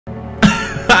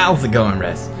How's it going,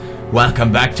 Rez?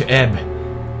 Welcome back to Ebb.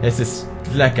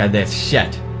 Look at this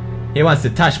shit. He wants to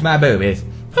touch my boobies.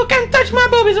 Who can touch my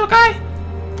boobies, okay?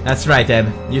 That's right,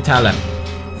 Ebb. You tell him.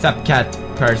 Sup, cat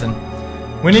person.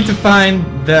 We need to find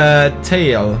the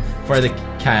tail for the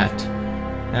cat.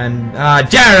 And,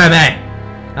 Jeremy!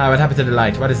 What happened to the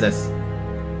light? What is this?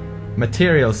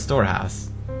 Material storehouse.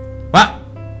 What?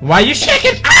 Why are you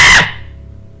shaking? Ah!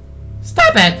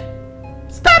 Stop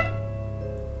it! Stop!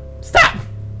 Stop!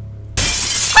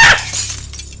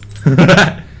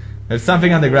 Ah! There's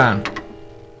something on the ground.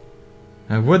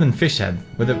 A wooden fish head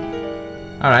with a...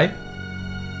 Alright.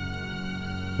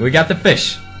 We got the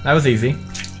fish. That was easy.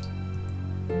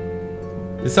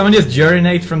 Did someone just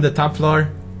urinate from the top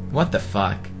floor? What the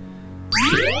fuck?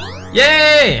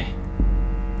 Yay!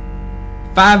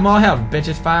 5 more health,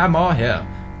 bitches. 5 more health.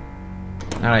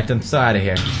 Alright, I'm so out of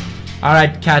here.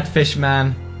 Alright, catfish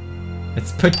man.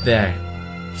 It's put there.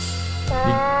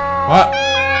 What?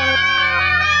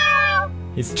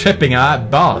 He's tripping out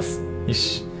balls.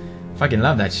 Fucking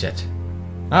love that shit.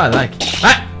 Oh, I like.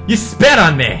 Ah! You spit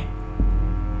on me!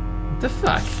 What the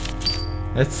fuck?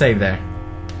 Let's save there.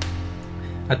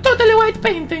 A totally white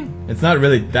painting. It's not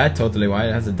really that totally white.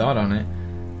 It has a dot on it.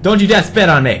 Don't you dare spit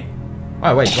on me!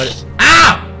 Oh wait, what?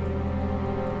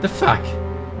 Ow! The fuck?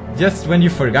 Just when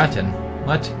you've forgotten.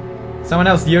 What? Someone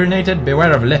else urinated?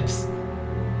 Beware of lips.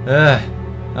 Ugh.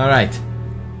 Alright.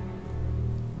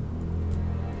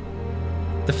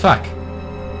 The fuck?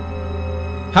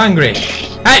 Hungry.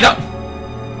 Hey, no!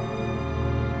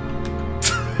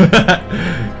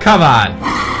 Come on.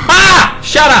 Ah!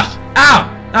 Shut up! Ow!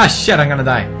 Ah, shit, I'm gonna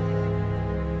die.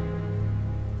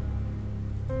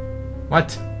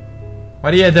 What?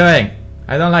 What are you doing?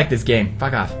 I don't like this game.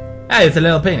 Fuck off. Hey, it's a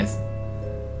little penis.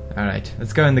 Alright,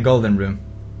 let's go in the golden room.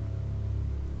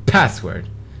 Password.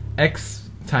 X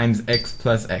times X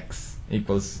plus X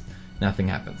equals nothing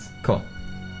happens. Cool.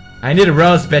 I need a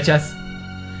rose, bitches.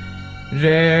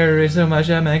 There is so much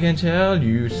I can tell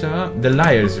you so. The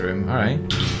liar's room. Alright.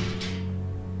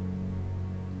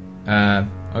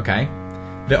 Okay.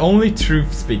 The only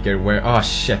truth speaker where... Oh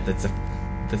shit, that's a...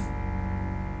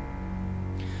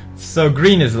 So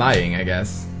green is lying, I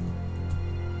guess.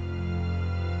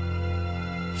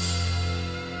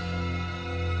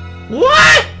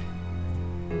 What?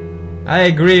 I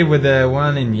agree with the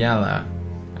one in yellow.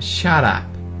 Shut up.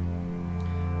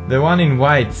 The one in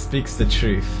white speaks the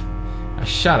truth.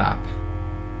 Shut up.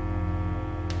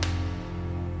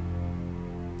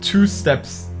 2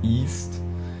 steps east.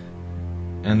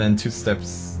 And then 2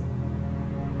 steps...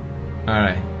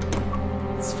 Alright.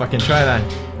 Let's fucking try that.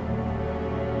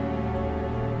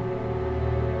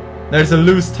 There's a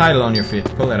loose title on your feet.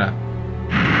 Pull it up.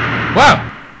 Wow!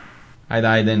 I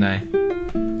died, didn't I?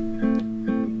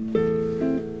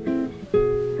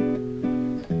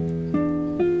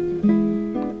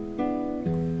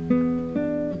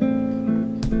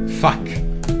 Fuck.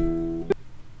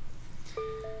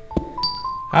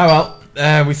 Ah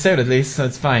well, we saved at least, so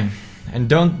it's fine. And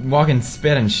don't walk and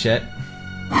spit and shit.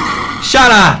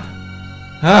 Shut up!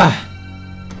 Ah!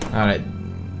 Alright.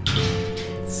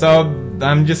 So,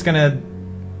 I'm just gonna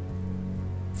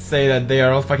say that they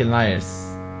are all fucking liars.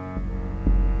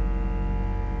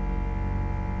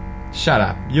 Shut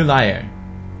up, you liar.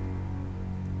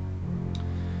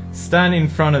 Stand in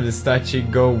front of the statue,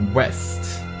 go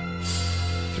west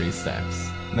 3 steps,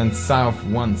 then south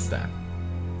 1 step.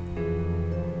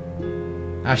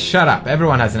 Ah, shut up.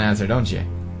 Everyone has an answer, don't you?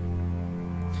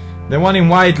 The one in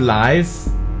white lies.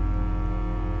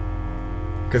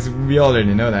 Because we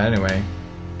already know that anyway.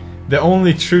 The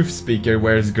only truth speaker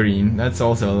wears green. That's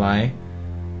also a lie.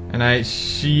 And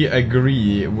she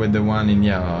agree with the one in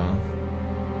yellow.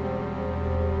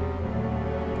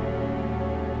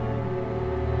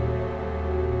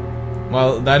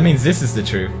 Well, that means this is the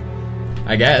truth.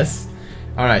 I guess.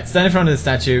 Alright, stand in front of the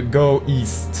statue, go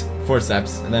east 4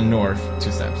 steps, and then north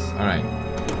 2 steps. Alright.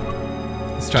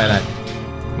 Let's try that.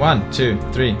 1, 2,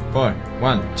 3, 4.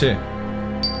 1, 2.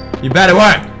 You better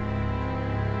work!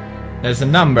 There's a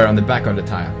number on the back of the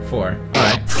tile. 4.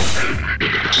 Alright.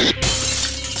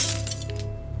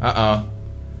 Uh-oh.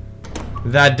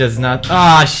 That does not...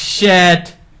 Oh,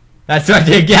 shit! That's what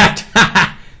you get!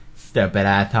 Stupid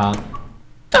asshole.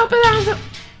 Stupid asshole!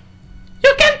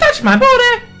 You can't touch my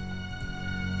booty!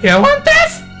 You want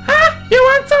this? Huh? You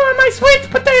want some of my sweet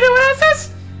potato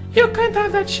asses? You can't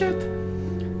have that shit.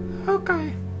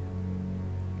 Okay.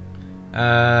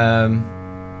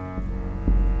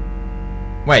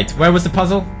 Wait, where was the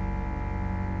puzzle?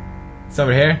 It's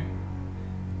over here?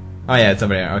 Oh yeah, it's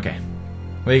over here, okay.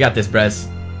 Well, you got this, Brez.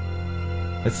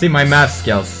 Let's see my math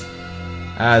skills.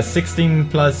 16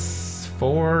 plus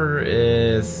 4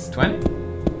 is 20?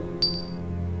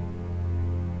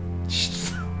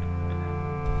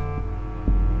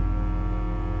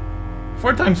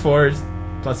 4 times 4 is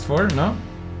plus 4, no?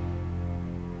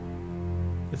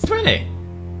 It's 20!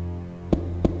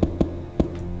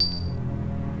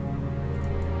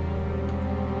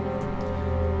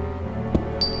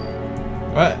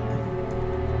 What?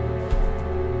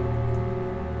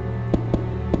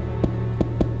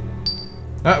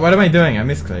 What am I doing? I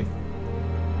misclicked.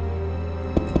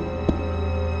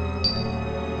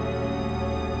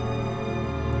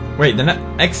 Wait, the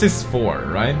X is 4,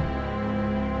 right?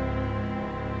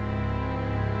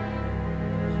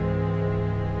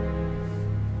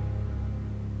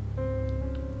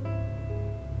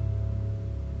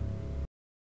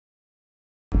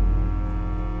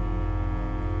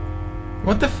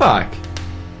 What the fuck?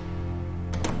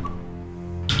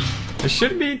 There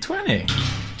should be 20.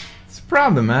 It's a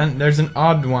problem, man. There's an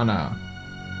odd one out.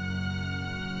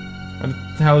 What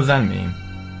the hell does that mean?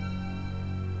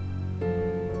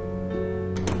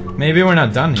 Maybe we're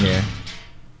not done here.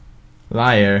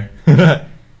 Liar.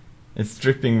 It's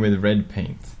dripping with red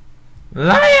paint.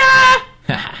 Liar!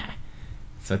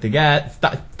 That's what they get.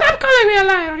 Stop calling me a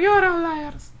liar. You're all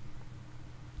liars.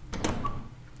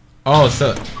 Oh,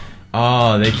 so...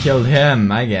 Oh, they killed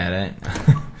him. I get it.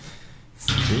 It's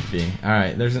creepy.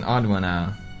 Alright, there's an odd one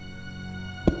out.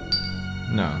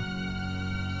 No.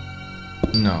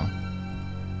 No.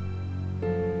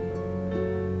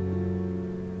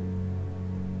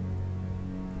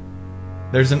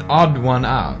 There's an odd one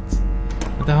out.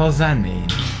 What the hell does that mean?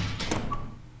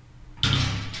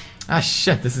 Ah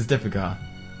shit, this is difficult.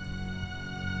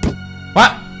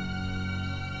 What?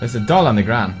 There's a doll on the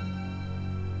ground.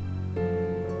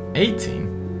 18?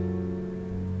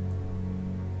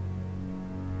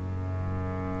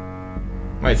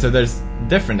 Wait, so there's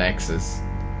different X's.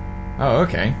 Oh,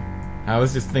 okay. I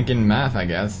was just thinking math, I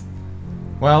guess.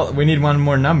 Well, we need one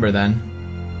more number then.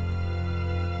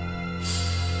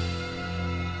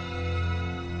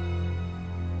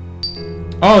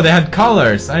 Oh, they had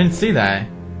colors! I didn't see that.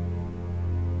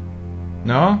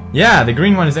 No? Yeah, the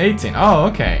green one is 18. Oh,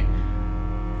 okay.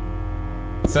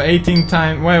 So 18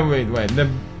 times... Wait.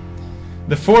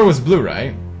 The 4 was blue,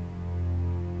 right?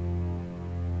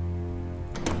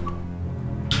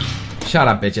 Shut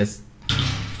up, bitches.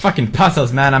 Fucking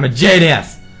puzzles, man. I'm a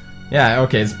genius! Yeah,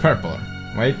 okay, it's purple.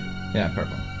 Wait. Yeah,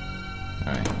 purple.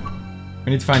 Alright.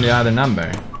 We need to find the other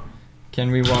number. Can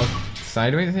we walk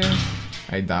sideways here?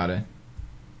 I doubt it.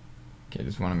 Okay,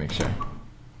 just want to make sure.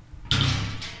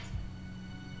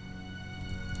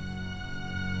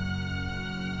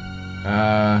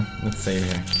 Let's save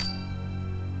here.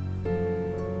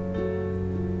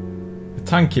 The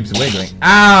tongue keeps wiggling.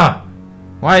 Ow!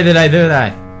 Why did I do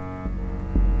that?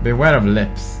 Beware of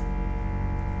lips.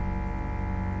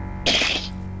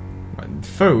 What,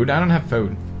 food? I don't have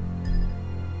food.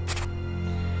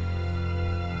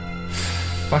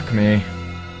 Fuck me.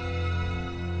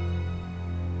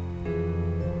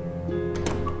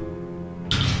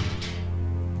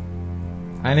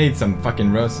 I need some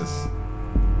fucking roses.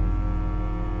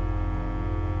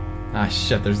 Ah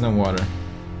shit, there's no water.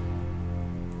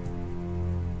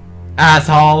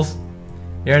 Assholes!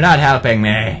 You're not helping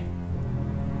me!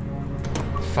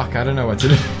 Fuck, I don't know what to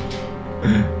do.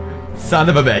 Son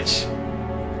of a bitch.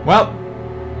 Well,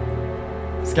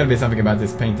 there's gotta be something about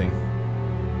this painting.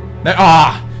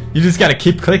 Ah! You just gotta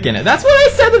keep clicking it. That's what I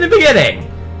said in the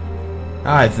beginning!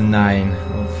 Ah, it's a 9.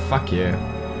 Well, fuck you.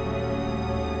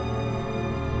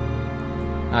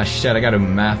 Ah shit, I gotta do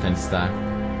math and stuff.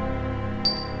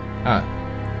 Ah.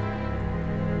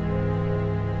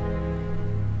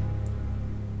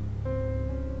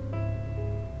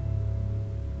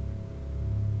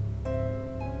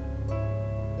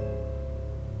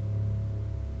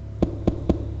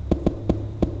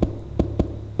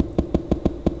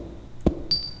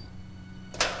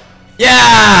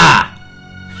 Yeah!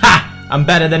 Ha! I'm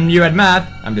better than you at math.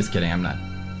 I'm just kidding, I'm not.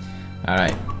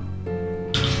 Alright.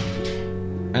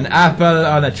 An apple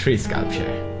on a tree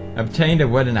sculpture. Obtained a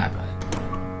wooden apple.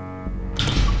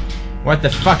 What the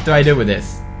fuck do I do with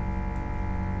this?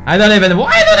 I don't even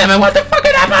want the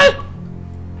fucking apple!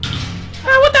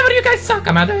 Whatever, you guys suck,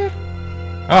 I'm out of here.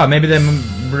 Oh, maybe the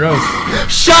rose.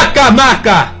 Shaka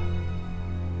maka!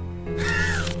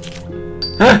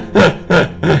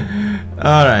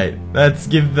 Alright, let's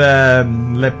give the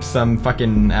lip some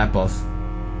fucking apples.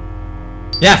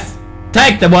 Yes!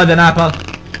 Take the wooden apple!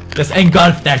 Just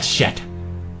engulf that shit!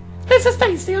 This is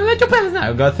tasty, I'll let you pass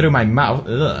now. Go through my mouth.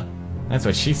 Ugh. That's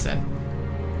what she said.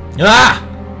 Ah!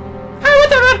 Hey,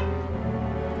 whatever!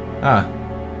 Ah.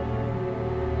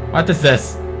 What is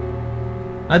this?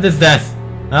 What is this?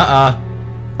 Uh-oh.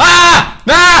 Ah!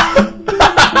 Ah!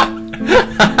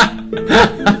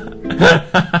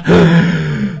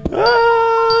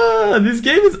 Ah, this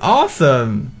game is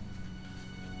awesome.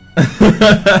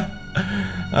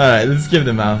 Alright, let's give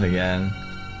the mouth again.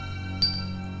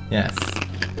 Yes.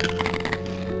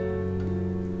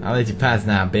 I'll let you pass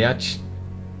now, bitch.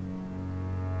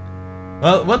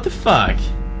 Well, what the fuck?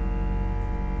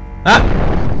 Ah!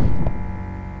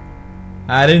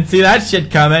 I didn't see that shit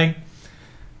coming.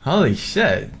 Holy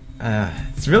shit.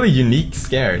 It's really unique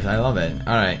scares. I love it.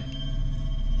 Alright.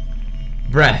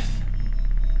 Breath.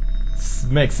 This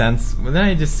makes sense. Well, didn't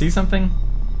I just see something?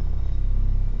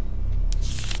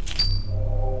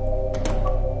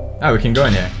 Oh, we can go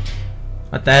in here.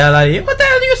 What the hell are you? What the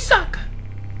hell do you suck?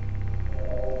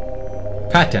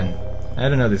 Pattern. I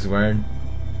don't know this word.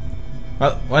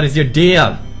 Well, what is your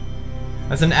deal?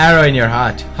 That's an arrow in your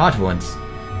heart. Heart wounds.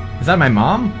 Is that my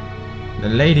mom? The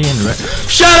lady in red.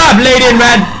 Shut up, lady in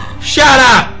red! Shut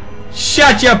up!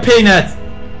 Shut your peanuts!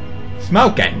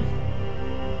 Smoking.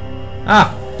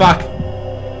 Ah, fuck.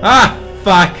 Ah,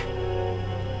 fuck.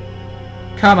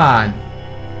 Come on.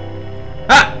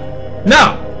 Ah!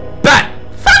 No! Bat!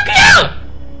 Fuck you!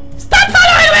 Stop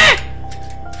following me!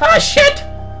 Oh, shit!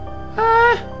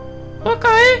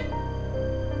 Okay.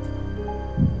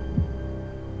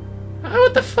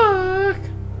 What the fuck?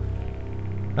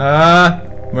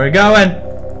 We're going.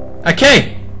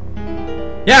 Okay.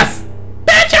 Yes.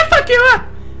 Bitch, I'll fuck you up.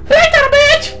 Later,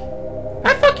 bitch.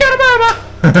 I'll fuck your mama.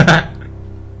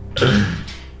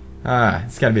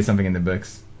 It's gotta be something in the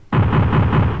books.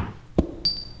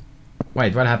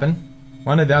 Wait, what happened?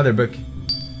 One of the other book.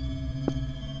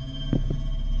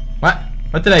 What?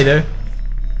 What did I do?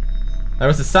 There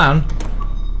was a sound.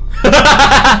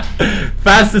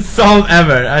 Fastest solve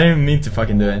ever. I didn't mean to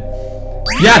fucking do it.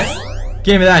 Yes!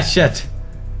 Give me that shit.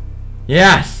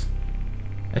 Yes!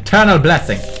 Eternal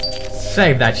blessing.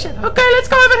 Save that shit. Okay, let's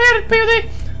go over here, PewDie.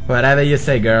 Whatever you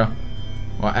say, girl.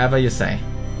 Whatever you say.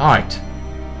 Art.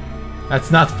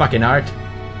 That's not fucking art.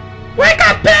 Wake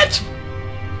up, bitch!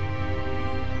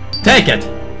 Take it!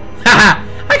 Haha!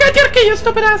 I got your key, you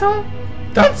stupid asshole!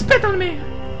 Don't spit on me!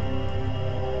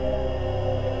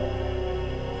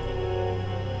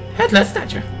 Headless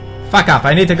statue. Fuck off,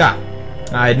 I need to go.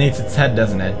 Ah, it needs its head,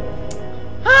 doesn't it?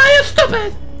 Ah, you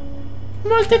stupid!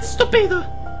 Molto stupido!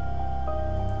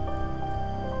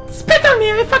 Spit on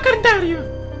me, I fucking dare you!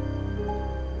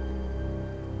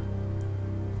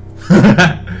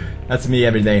 That's me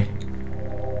every day.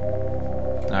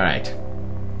 Alright.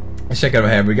 Let's check over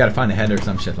here. We gotta find a head or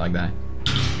some shit like that.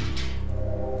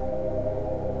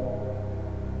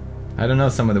 I don't know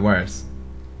some of the words.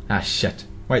 Ah, shit.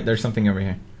 Wait, there's something over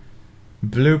here.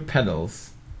 Blue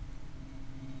petals.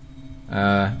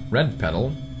 Red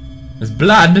petal. There's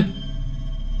blood!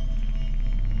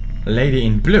 Lady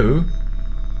in blue?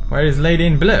 Where is lady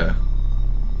in blue?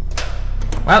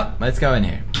 Well, let's go in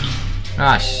here.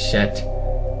 Ah, shit.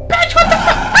 Bitch, what the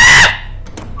fuck? Ah!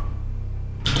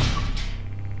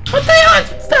 What do you want?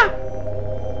 Stop!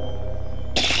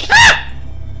 Ah!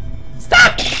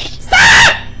 Stop!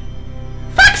 Stop!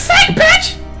 Fuck's sake,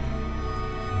 bitch!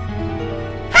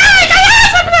 Hey, can you do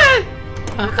something?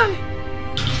 Okay.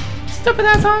 Stupid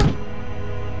asshole.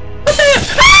 What the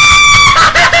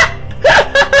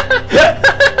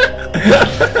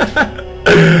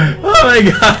Oh my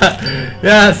god.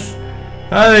 Yes.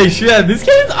 Holy shit. This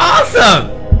game is awesome.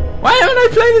 Why haven't I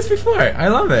played this before? I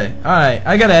love it. Alright,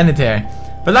 I gotta end it here.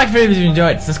 But like the video if you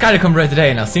enjoyed, subscribe to come bro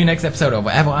today, and I'll see you next episode of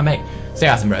whatever I make. Stay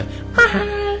awesome, bro.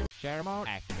 Share mode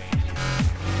activated.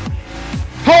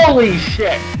 Holy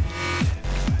shit!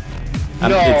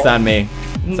 No. It's on me.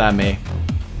 It's on me.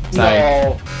 Sorry.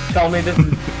 No. Tell me this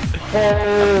is...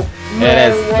 Oh, no it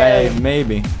is. way.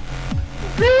 Maybe.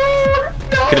 No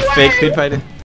Could have faked PewDiePie.